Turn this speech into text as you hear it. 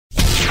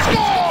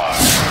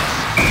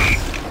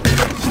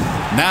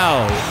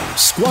Now,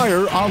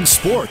 Squire on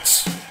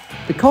Sports.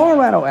 The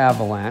Colorado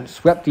Avalanche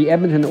swept the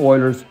Edmonton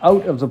Oilers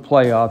out of the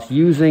playoffs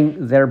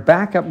using their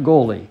backup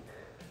goalie,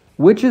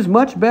 which is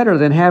much better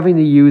than having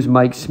to use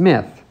Mike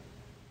Smith.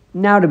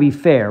 Now, to be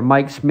fair,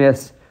 Mike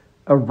Smith's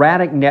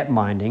erratic net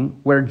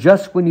minding, where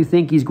just when you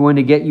think he's going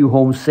to get you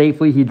home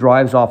safely, he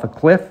drives off a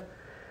cliff,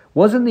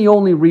 wasn't the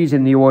only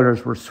reason the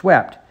Oilers were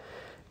swept,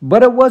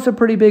 but it was a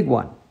pretty big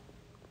one.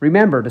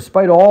 Remember,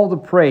 despite all the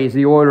praise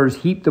the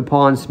Oilers heaped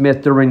upon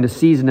Smith during the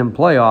season and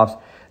playoffs,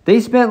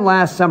 they spent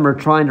last summer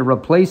trying to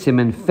replace him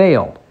and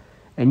failed.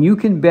 And you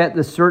can bet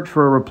the search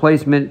for a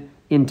replacement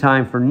in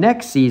time for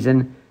next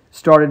season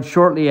started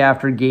shortly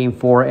after Game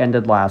 4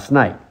 ended last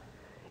night.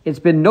 It's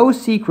been no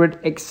secret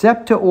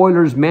except to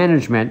Oilers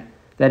management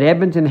that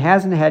Edmonton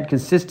hasn't had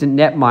consistent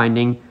net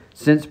minding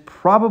since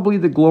probably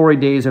the glory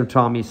days of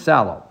Tommy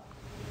Salo.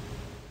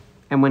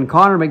 And when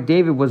Connor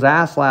McDavid was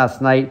asked last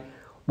night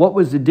what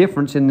was the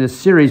difference in this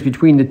series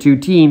between the two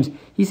teams,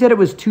 he said it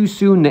was too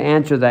soon to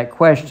answer that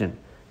question.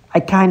 I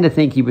kind of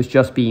think he was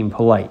just being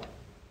polite.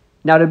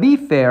 Now, to be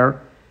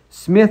fair,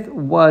 Smith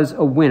was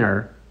a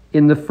winner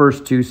in the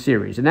first two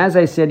series. And as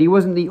I said, he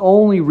wasn't the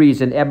only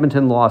reason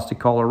Edmonton lost to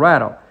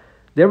Colorado.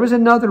 There was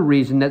another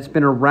reason that's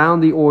been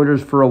around the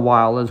Oilers for a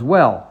while as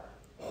well.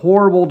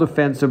 Horrible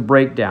defensive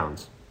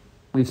breakdowns.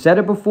 We've said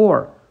it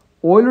before.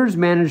 Oilers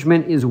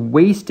management is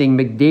wasting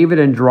McDavid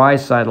and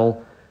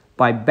Draisaitl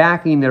by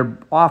backing their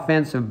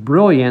offensive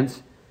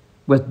brilliance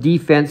with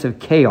defensive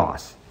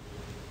chaos.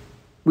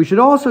 We should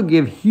also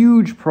give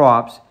huge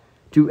props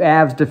to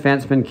Avs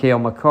defenseman Cale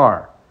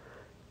Makar,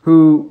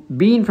 who,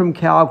 being from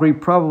Calgary,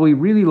 probably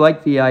really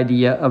liked the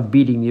idea of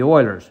beating the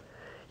Oilers.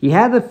 He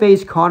had to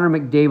face Connor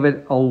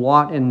McDavid a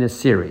lot in this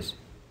series.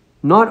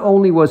 Not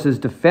only was his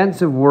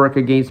defensive work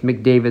against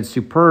McDavid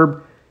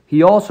superb,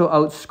 he also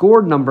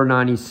outscored number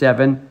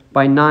 97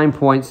 by 9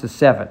 points to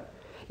 7.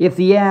 If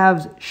the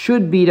Avs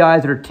should beat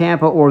either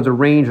Tampa or the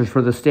Rangers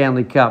for the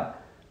Stanley Cup,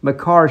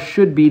 Makar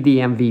should be the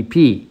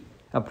MVP.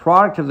 A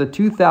product of the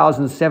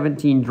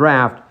 2017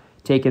 draft,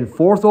 taken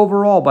 4th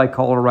overall by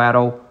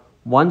Colorado,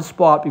 one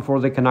spot before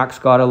the Canucks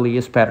got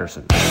Elias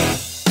Pettersson.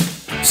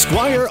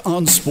 Squire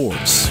on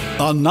Sports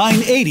on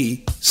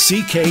 980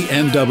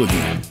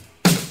 CKNW.